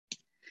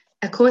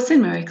A Course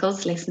in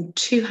Miracles, lesson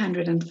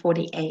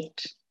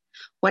 248.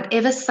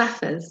 Whatever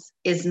suffers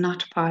is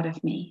not part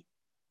of me.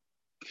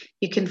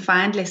 You can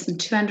find lesson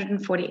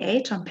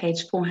 248 on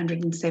page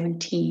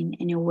 417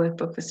 in your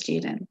workbook for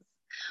students.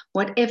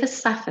 Whatever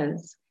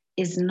suffers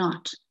is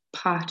not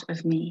part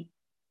of me.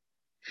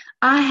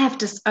 I have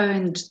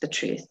disowned the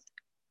truth.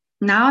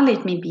 Now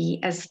let me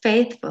be as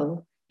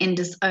faithful in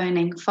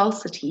disowning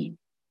falsity.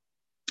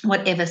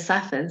 Whatever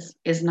suffers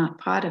is not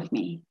part of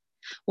me.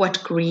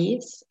 What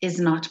grieves is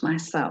not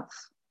myself.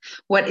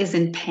 What is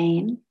in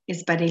pain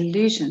is but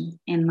illusion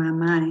in my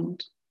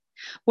mind.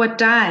 What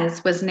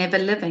dies was never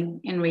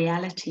living in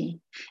reality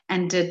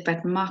and did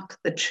but mock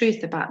the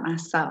truth about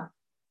myself.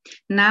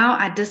 Now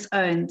I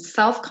disown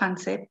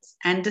self-concepts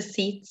and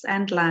deceits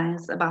and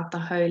lies about the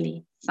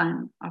Holy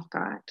Son of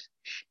God.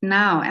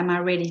 Now am I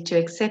ready to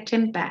accept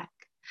him back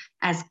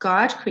as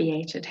God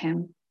created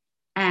him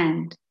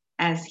and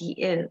as he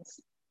is.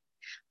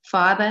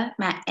 Father,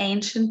 my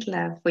ancient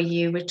love for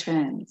you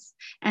returns,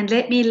 and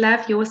let me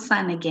love your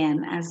Son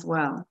again as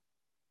well.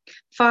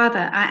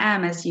 Father, I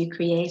am as you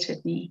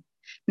created me.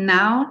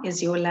 Now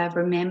is your love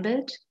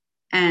remembered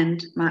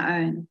and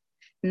my own.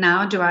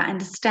 Now do I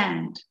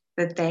understand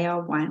that they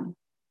are one.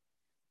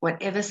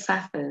 Whatever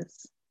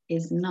suffers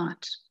is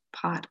not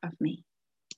part of me.